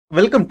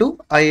Welcome to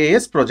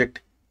IAS project.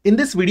 In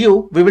this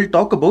video, we will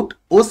talk about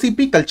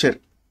OCP culture.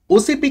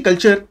 OCP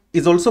culture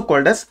is also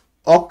called as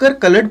Ochre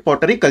Coloured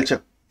Pottery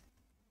culture.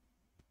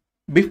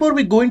 Before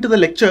we go into the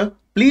lecture,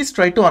 please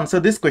try to answer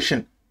this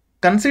question.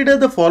 Consider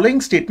the following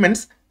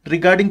statements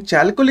regarding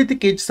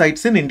chalcolithic age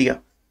sites in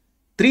India.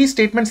 3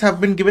 statements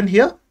have been given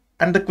here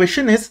and the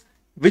question is,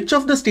 which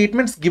of the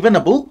statements given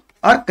above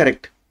are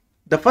correct?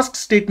 The first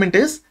statement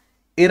is,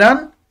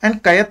 Iran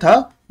and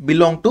Kayatha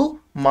belong to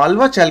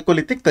Malwa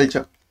chalcolithic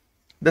culture.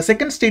 The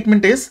second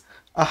statement is,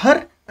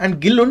 Ahar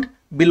and Gilund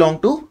belong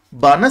to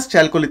Banas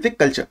chalcolithic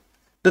culture.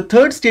 The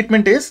third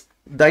statement is,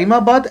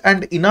 Daimabad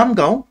and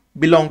Inamgaon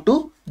belong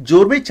to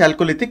Jorwe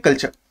chalcolithic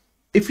culture.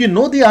 If you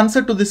know the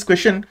answer to this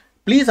question,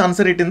 please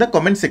answer it in the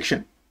comment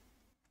section.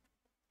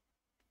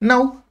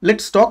 Now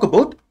let's talk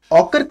about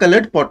ochre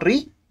colored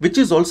pottery, which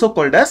is also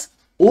called as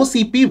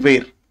OCP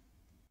ware.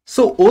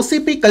 So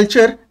OCP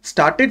culture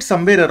started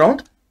somewhere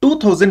around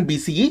 2000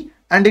 BCE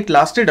and it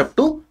lasted up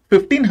to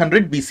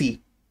 1500 BCE.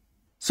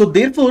 So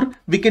therefore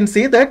we can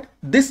say that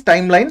this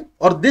timeline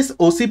or this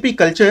OCP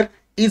culture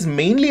is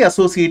mainly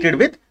associated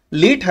with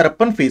late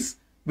Harappan phase.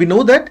 We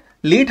know that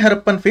late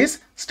Harappan phase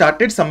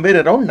started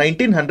somewhere around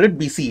 1900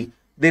 BCE.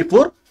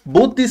 Therefore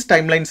both these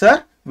timelines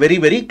are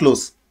very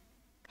close.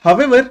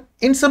 However,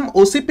 in some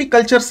OCP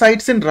culture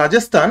sites in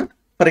Rajasthan,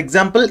 for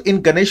example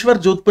in Ganeshwar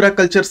Jodhpura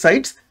culture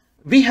sites,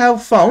 we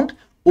have found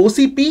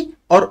OCP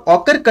or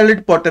ochre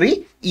colored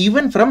pottery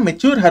even from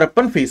mature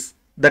Harappan phase.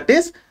 That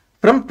is,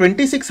 from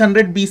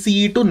 2600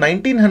 BCE to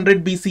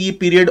 1900 BCE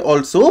period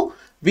also,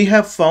 we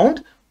have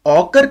found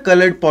ochre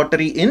colored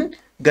pottery in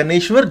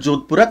Ganeshwar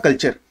Jodhpura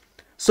culture.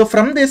 So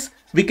from this,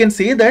 we can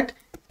say that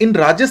in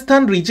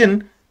Rajasthan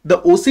region, the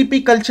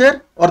OCP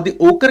culture or the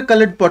ochre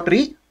colored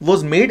pottery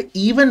was made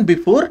even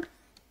before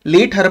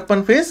late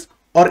Harappan phase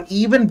or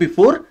even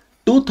before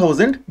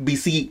 2000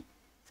 BCE.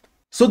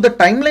 So the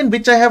timeline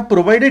which I have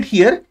provided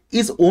here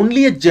is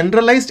only a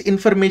generalized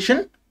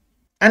information,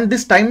 and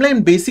this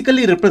timeline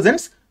basically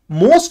represents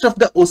most of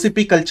the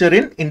OCP culture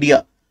in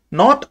India,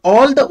 not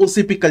all the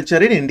OCP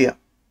culture in India.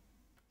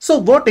 So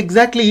what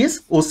exactly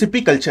is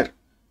OCP culture?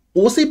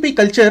 OCP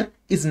culture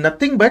is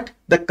nothing but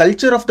the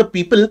culture of the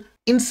people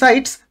in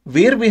sites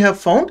where we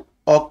have found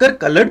ochre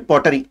colored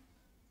pottery.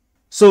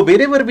 So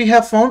wherever we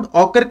have found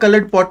ochre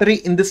colored pottery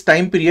in this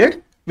time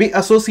period, we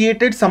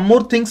associated some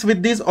more things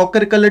with this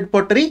ochre colored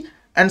pottery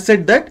and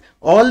said that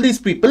all these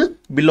people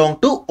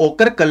belong to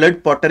ochre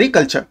colored pottery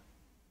culture.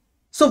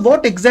 So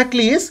what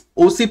exactly is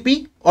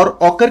OCP or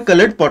ochre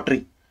colored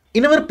pottery?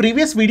 In our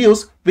previous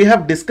videos, we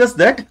have discussed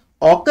that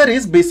ochre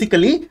is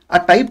basically a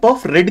type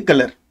of red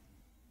color.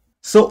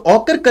 So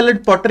ochre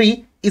colored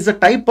pottery is a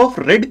type of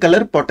red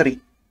color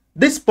pottery.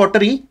 This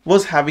pottery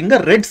was having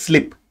a red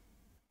slip.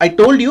 I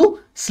told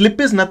you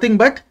slip is nothing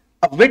but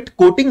a wet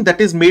coating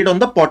that is made on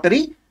the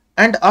pottery,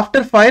 and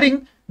after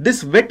firing,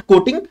 this wet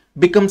coating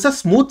becomes a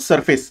smooth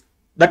surface.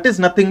 That is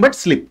nothing but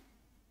slip.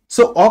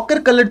 So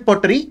ochre colored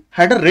pottery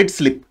had a red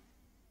slip.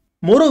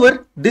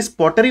 Moreover, this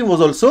pottery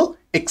was also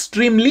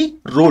extremely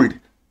rolled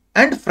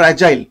and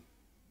fragile.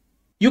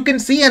 You can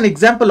see an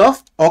example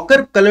of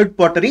ochre colored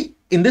pottery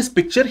in this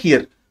picture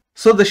here.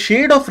 So the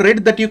shade of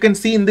red that you can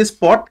see in this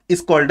pot is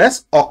called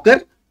as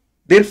ochre.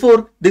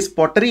 Therefore, this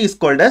pottery is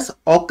called as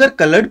ochre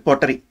colored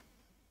pottery.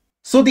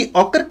 So the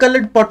ochre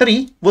colored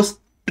pottery was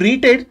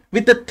treated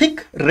with a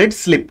thick red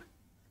slip.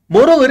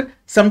 Moreover,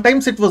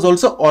 sometimes it was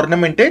also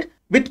ornamented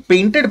with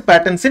painted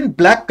patterns in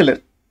black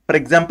color. For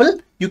example,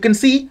 you can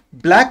see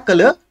black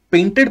color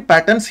painted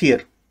patterns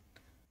here.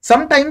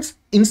 Sometimes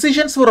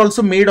incisions were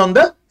also made on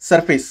the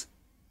surface.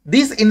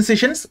 These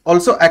incisions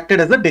also acted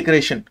as a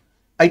decoration.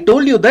 I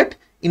told you that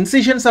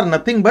incisions are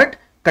nothing but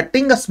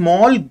cutting a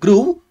small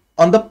groove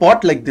on the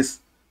pot like this.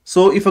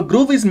 So if a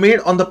groove is made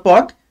on the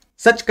pot,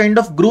 such kind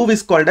of groove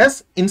is called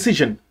as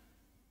incision.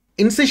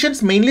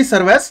 Incisions mainly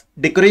serve as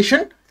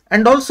decoration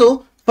and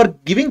also for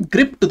giving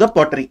grip to the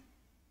pottery.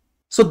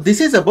 So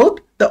this is about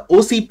the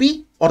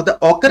OCP or the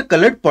ochre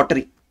colored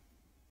pottery.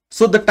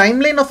 So the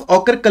timeline of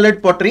ochre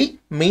colored pottery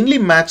mainly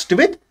matched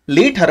with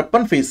late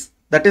Harappan phase.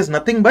 That is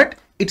nothing but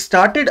it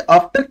started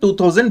after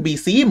 2000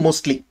 BCE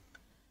mostly.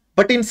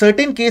 But in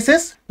certain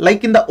cases,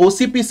 like in the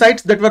OCP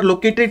sites that were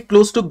located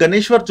close to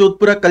Ganeshwar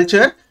Jodhpura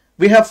culture,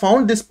 we have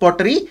found this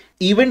pottery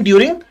even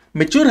during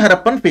mature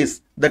Harappan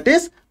phase. That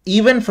is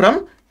even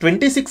from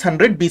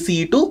 2600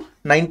 BCE to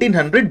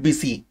 1900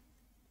 BCE.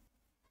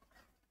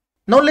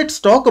 Now let's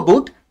talk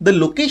about the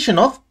location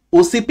of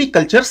OCP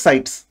culture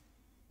sites.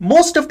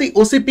 Most of the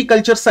OCP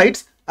culture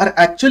sites are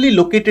actually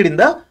located in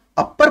the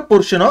upper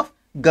portion of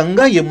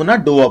Ganga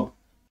Yamuna Doab.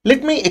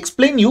 Let me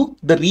explain you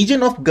the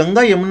region of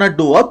Ganga Yamuna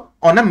Doab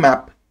on a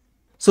map.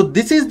 So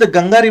this is the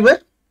Ganga river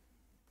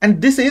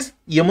and this is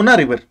Yamuna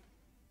river.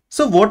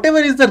 So whatever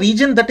is the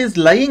region that is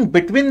lying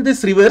between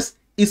these rivers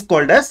is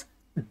called as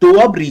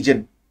Doab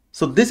region.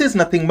 So this is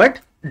nothing but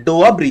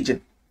Doab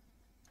region.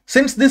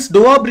 Since this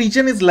Doab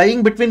region is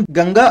lying between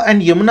Ganga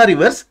and Yamuna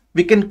rivers,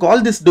 we can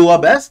call this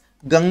Doab as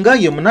Ganga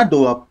Yamuna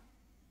Doab.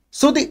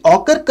 So the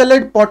ochre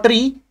colored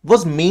pottery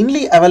was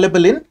mainly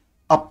available in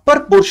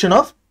upper portion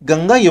of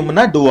Ganga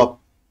Yamuna Doab,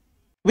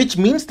 which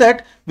means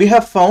that we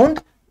have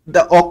found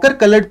the ochre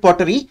colored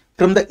pottery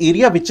from the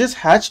area which is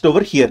hatched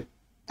over here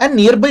and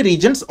nearby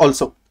regions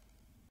also.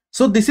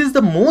 So this is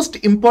the most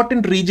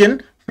important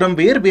region from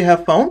where we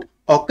have found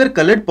ochre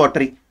colored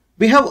pottery.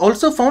 We have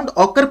also found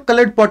ochre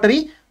colored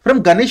pottery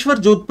from Ganeshwar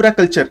Jodhpura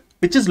culture,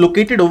 which is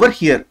located over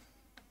here.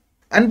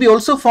 And we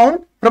also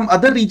found from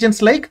other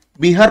regions like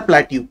Bihar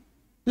Plateau.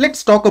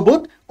 Let's talk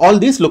about all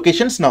these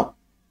locations now.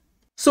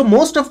 So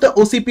most of the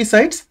OCP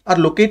sites are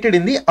located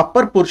in the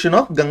upper portion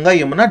of Ganga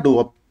Yamuna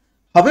Doab.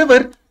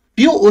 However,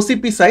 few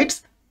OCP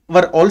sites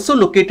were also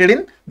located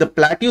in the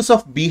plateaus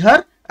of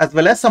Bihar as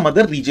well as some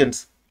other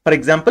regions. For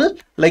example,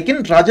 like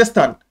in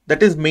Rajasthan,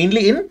 that is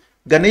mainly in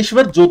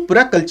Ganeshwar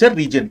Jodhpura culture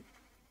region.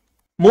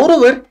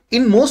 Moreover,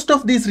 in most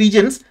of these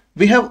regions,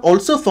 we have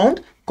also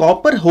found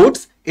copper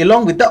hoards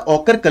along with the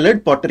ochre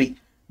colored pottery.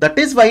 That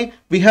is why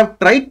we have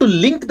tried to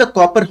link the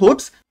copper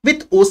hoards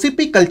with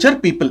OCP culture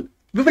people.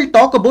 We will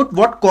talk about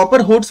what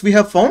copper hoards we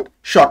have found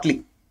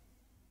shortly.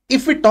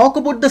 If we talk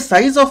about the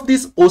size of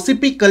these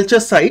OCP culture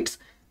sites,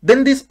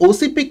 then these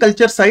OCP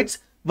culture sites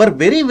were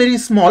very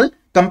small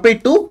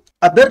compared to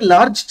other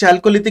large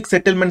chalcolithic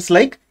settlements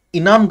like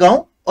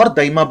Inamgaon or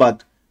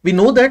Daimabad. We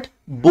know that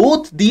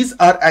both these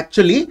are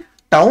actually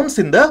towns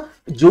in the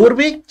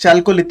Jorve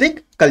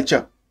chalcolithic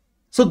culture.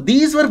 So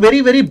these were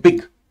very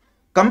big.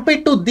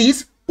 Compared to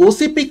these,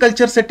 OCP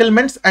culture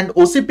settlements and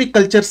OCP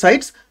culture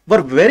sites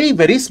were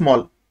very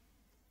small.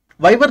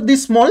 Why were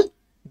these small?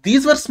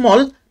 These were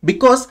small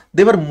because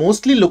they were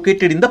mostly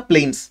located in the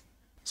plains.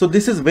 So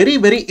this is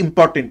very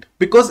important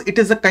because it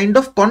is a kind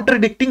of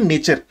contradicting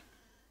nature.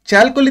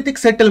 Chalcolithic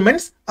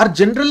settlements are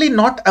generally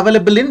not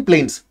available in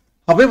plains.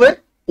 However,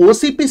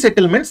 OCP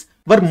settlements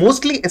were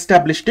mostly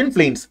established in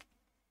plains.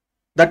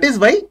 That is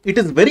why it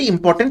is very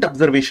important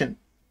observation.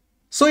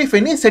 So if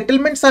any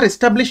settlements are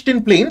established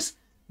in plains,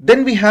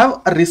 then we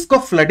have a risk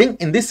of flooding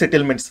in these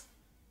settlements.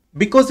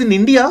 Because in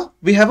India,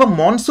 we have a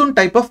monsoon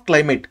type of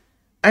climate.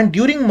 And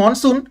during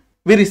monsoon,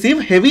 we receive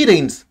heavy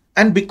rains.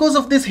 And because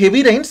of this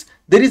heavy rains,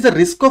 there is a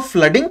risk of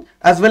flooding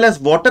as well as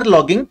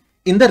waterlogging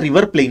in the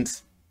river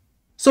plains.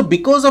 So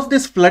because of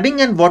this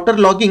flooding and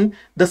waterlogging,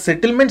 the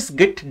settlements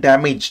get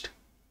damaged.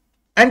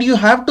 And you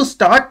have to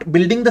start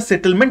building the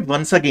settlement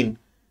once again.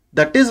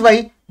 That is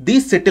why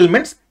these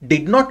settlements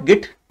did not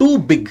get too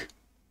big.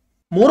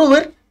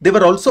 Moreover, they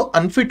were also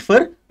unfit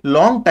for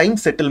long time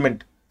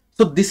settlement.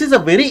 So this is a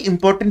very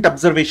important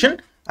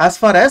observation as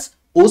far as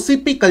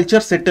OCP culture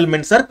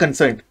settlements are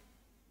concerned.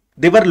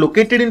 They were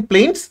located in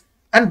plains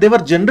and they were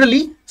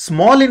generally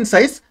small in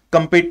size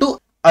compared to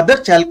other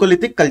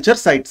chalcolithic culture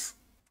sites.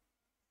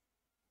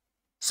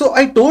 So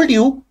I told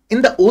you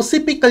in the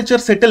OCP culture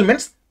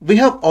settlements, we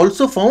have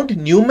also found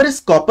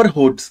numerous copper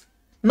hoards.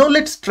 Now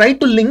let's try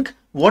to link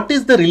what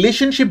is the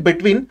relationship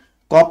between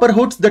copper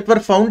hoards that were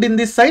found in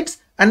these sites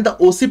and the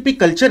OCP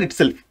culture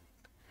itself.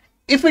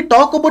 If we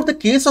talk about the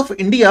case of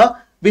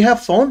India, we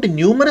have found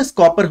numerous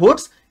copper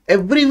hoards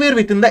everywhere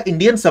within the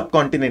Indian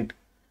subcontinent.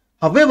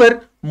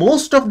 However,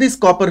 most of these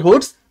copper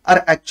hoards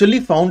are actually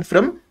found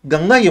from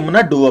Ganga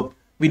Yamuna Doab.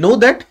 We know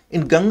that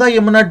in Ganga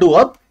Yamuna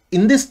Doab,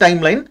 in this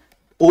timeline,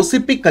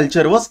 OCP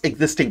culture was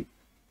existing.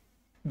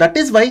 That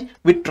is why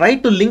we try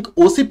to link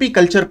OCP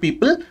culture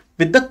people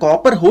with the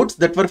copper hoards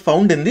that were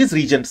found in these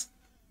regions.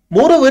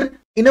 Moreover,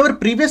 in our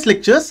previous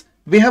lectures,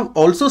 we have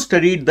also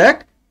studied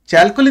that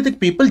chalcolithic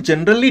people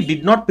generally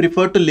did not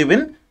prefer to live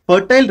in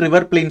fertile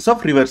river plains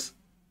of rivers.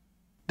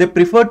 They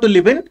preferred to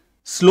live in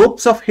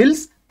slopes of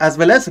hills as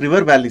well as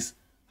river valleys.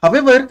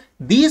 However,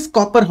 these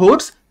copper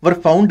hoards were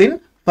found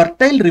in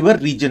fertile river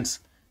regions.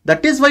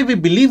 That is why we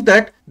believe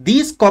that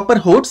these copper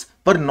hoards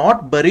were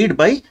not buried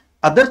by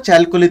other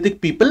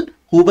chalcolithic people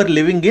who were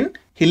living in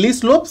hilly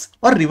slopes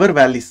or river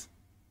valleys.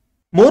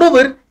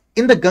 Moreover,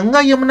 in the Ganga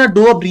Yamuna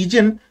Doab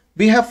region,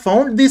 we have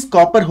found these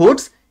copper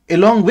hoards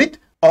along with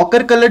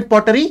ochre colored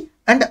pottery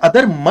and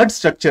other mud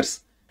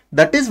structures.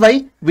 That is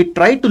why we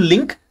try to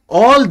link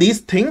all these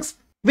things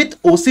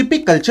with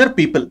OCP culture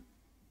people.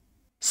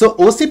 So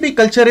OCP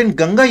culture in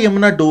Ganga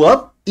Yamuna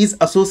Doab is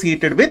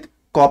associated with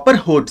copper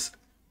hoards.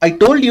 I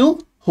told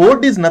you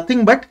hoard is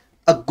nothing but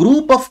a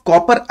group of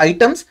copper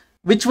items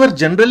which were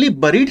generally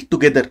buried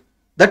together.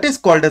 That is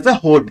called as a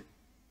hoard.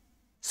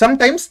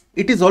 Sometimes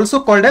it is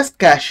also called as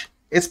cache.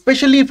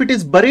 Especially if it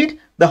is buried,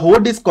 the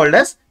hoard is called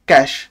as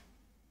cache.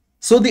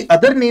 So the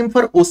other name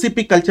for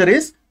OCP culture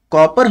is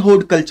copper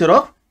hoard culture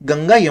of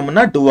Ganga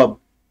Yamuna Doab.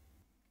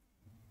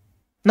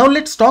 Now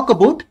let's talk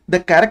about the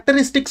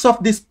characteristics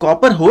of these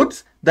copper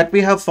hoards that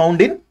we have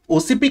found in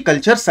OCP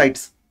culture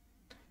sites.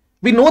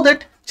 We know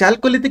that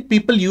chalcolithic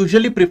people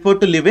usually prefer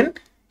to live in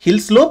hill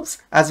slopes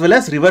as well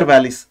as river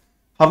valleys.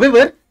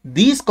 However,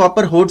 these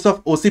copper hoards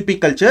of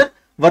OCP culture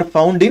were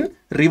found in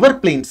river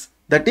plains,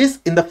 that is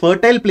in the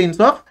fertile plains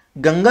of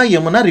Ganga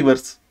Yamuna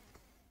rivers.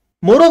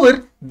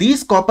 Moreover,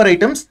 these copper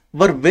items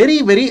were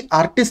very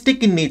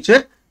artistic in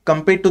nature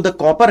compared to the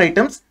copper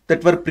items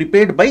that were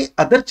prepared by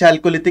other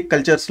chalcolithic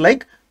cultures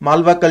like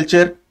Malwa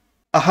culture,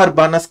 Ahar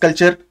Banas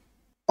culture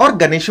or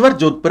Ganeshwar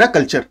Jodhpura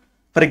culture.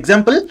 For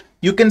example,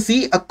 you can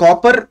see a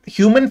copper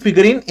human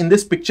figurine in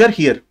this picture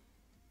here.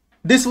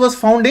 This was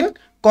found in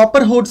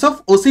copper hoards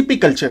of OCP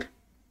culture.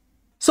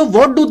 So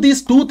what do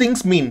these two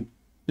things mean?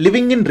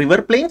 Living in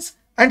river plains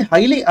and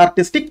highly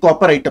artistic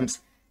copper items.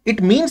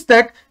 It means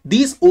that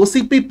these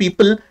OCP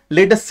people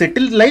led a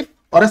settled life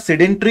or a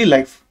sedentary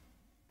life,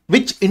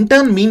 which in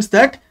turn means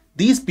that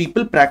these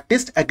people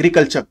practiced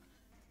agriculture.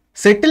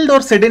 Settled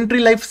or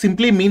sedentary life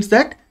simply means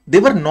that they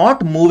were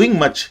not moving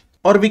much,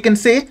 or we can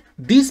say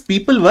these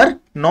people were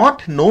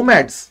not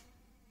nomads.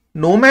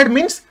 Nomad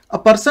means a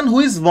person who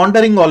is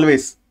wandering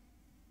always.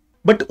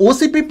 But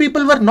OCP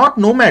people were not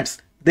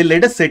nomads. They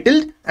led a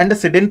settled and a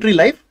sedentary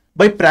life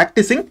by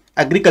practicing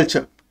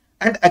agriculture.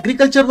 And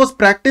agriculture was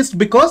practiced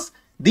because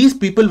these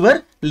people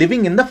were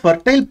living in the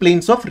fertile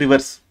plains of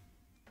rivers.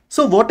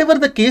 So whatever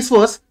the case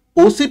was,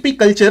 OCP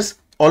cultures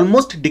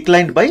almost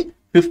declined by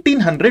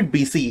 1500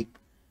 BCE.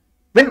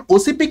 When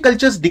OCP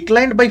cultures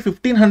declined by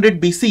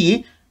 1500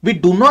 BCE, we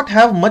do not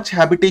have much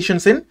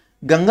habitations in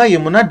Ganga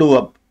Yamuna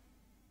Doab.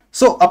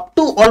 So up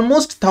to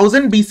almost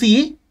 1000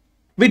 BCE,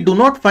 we do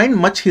not find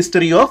much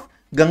history of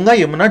Ganga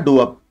Yamuna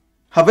Doab.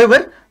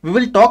 However, we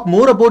will talk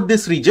more about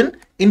this region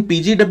in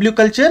PGW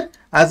culture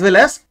as well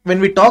as when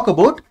we talk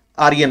about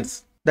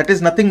Aryans. That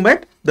is nothing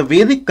but the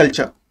Vedic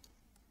culture.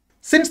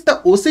 Since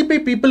the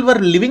OCP people were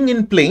living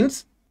in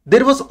plains,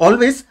 there was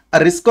always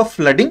a risk of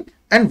flooding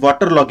and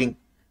waterlogging.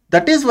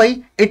 That is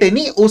why at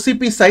any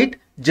OCP site,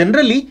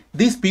 generally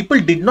these people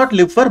did not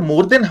live for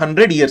more than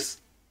 100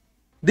 years.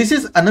 This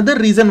is another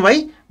reason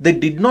why they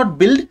did not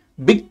build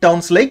big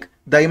towns like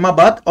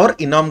Daimabad or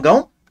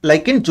Inamgaon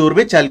like in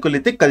Jorwe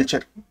chalcolithic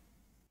culture.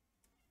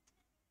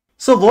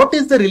 So what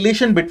is the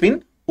relation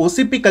between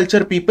OCP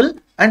culture people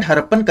and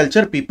Harappan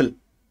culture people?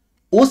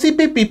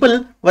 OCP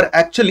people were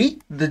actually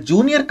the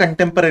junior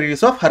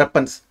contemporaries of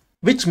Harappans,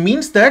 which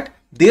means that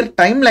their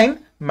timeline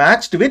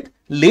matched with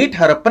late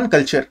Harappan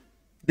culture.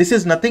 This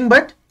is nothing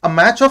but a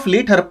match of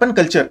late Harappan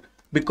culture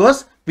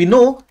because we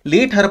know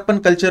late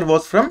Harappan culture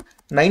was from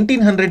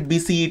 1900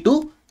 BCE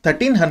to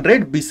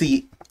 1300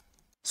 BCE.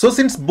 So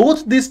since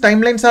both these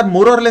timelines are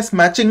more or less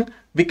matching,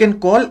 we can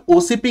call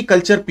OCP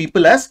culture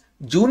people as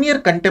junior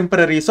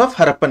contemporaries of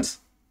Harappans.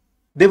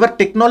 They were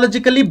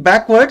technologically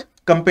backward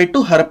compared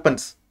to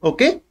Harappans,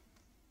 okay?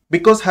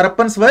 Because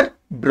Harappans were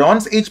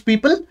Bronze Age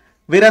people,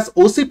 whereas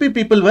OCP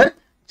people were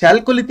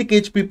Chalcolithic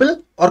Age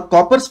people or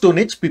Copper Stone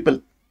Age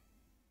people.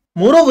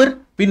 Moreover,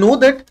 we know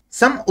that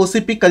some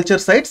OCP culture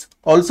sites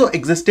also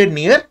existed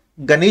near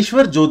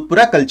Ganeshwar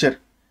Jodhpura culture.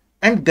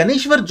 And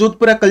Ganeshwar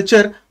Jodhpura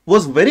culture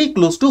was very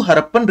close to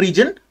Harappan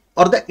region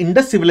or the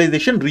Indus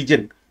civilization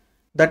region.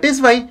 That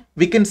is why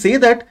we can say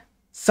that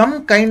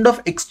some kind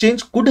of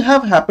exchange could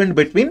have happened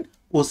between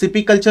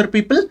OCP culture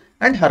people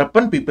and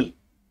Harappan people.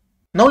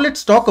 Now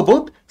let's talk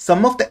about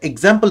some of the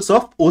examples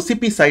of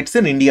OCP sites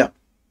in India.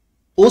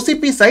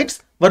 OCP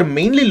sites were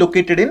mainly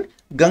located in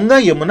Ganga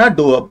Yamuna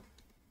Doab.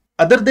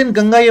 Other than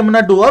Ganga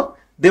Yamuna Doab,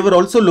 they were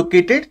also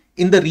located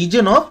in the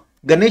region of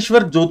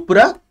Ganeshwar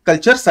Jodhpura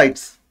culture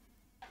sites.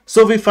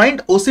 So we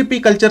find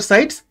OCP culture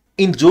sites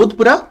in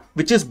Jodhpura,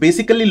 which is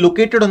basically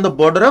located on the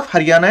border of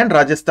Haryana and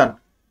Rajasthan.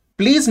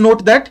 Please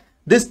note that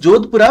this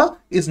Jodhpura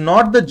is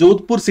not the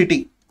Jodhpur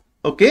city,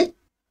 okay?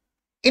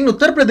 In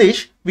Uttar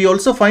Pradesh, we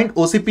also find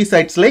OCP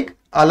sites like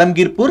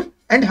Alamgirpur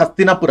and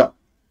Hastinapura.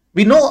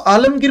 We know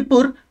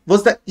Alamgirpur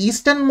was the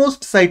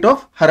easternmost site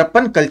of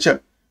Harappan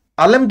culture.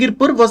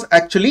 Alamgirpur was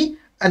actually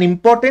an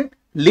important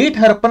late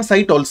Harappan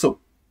site also.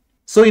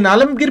 So in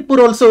Alamgirpur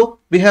also,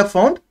 we have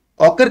found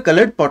ochre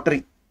colored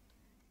pottery.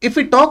 If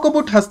we talk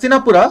about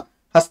Hastinapura,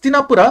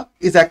 Hastinapura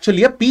is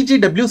actually a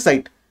PGW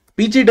site.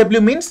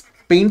 PGW means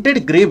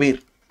painted grey ware.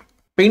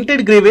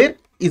 Painted grey ware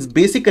is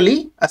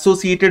basically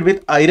associated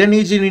with Iron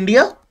Age in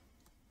India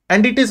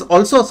and it is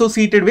also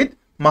associated with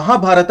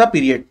Mahabharata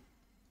period.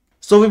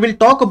 So we will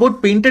talk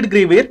about painted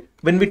grey ware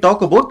when we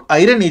talk about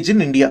Iron Age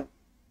in India.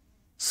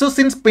 So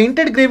since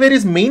painted grey ware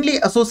is mainly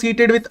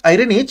associated with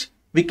Iron Age,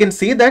 we can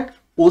say that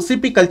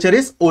OCP culture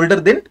is older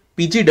than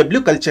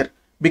PGW culture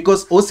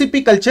because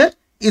OCP culture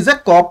is a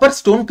copper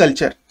stone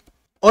culture,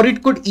 or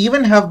it could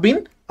even have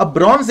been a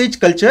Bronze Age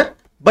culture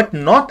but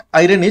not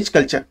Iron Age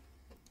culture.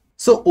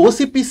 So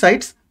OCP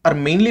sites are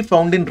mainly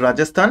found in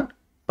Rajasthan,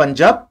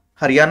 Punjab,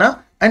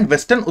 Haryana and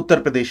Western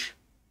Uttar Pradesh.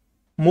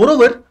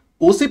 Moreover,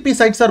 OCP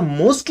sites are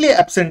mostly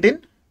absent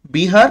in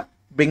Bihar,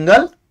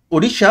 Bengal,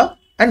 Odisha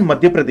and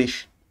Madhya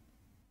Pradesh.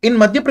 In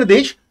Madhya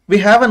Pradesh, we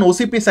have an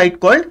OCP site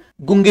called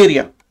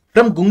Gungeria.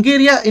 From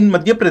Gungeria in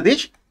Madhya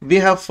Pradesh, we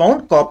have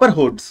found copper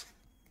hoards.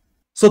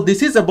 So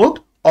this is about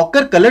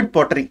ochre colored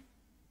pottery.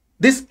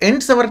 This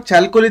ends our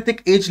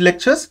Chalcolithic age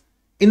lectures.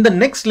 In the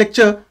next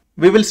lecture,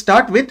 we will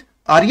start with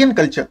Aryan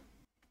culture.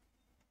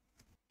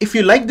 If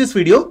you like this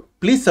video,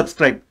 please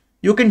subscribe.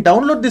 You can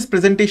download this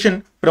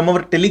presentation from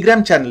our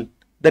Telegram channel.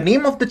 The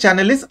name of the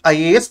channel is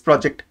IAS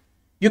Project.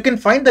 You can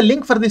find the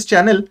link for this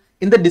channel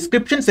in the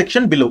description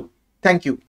section below. Thank you.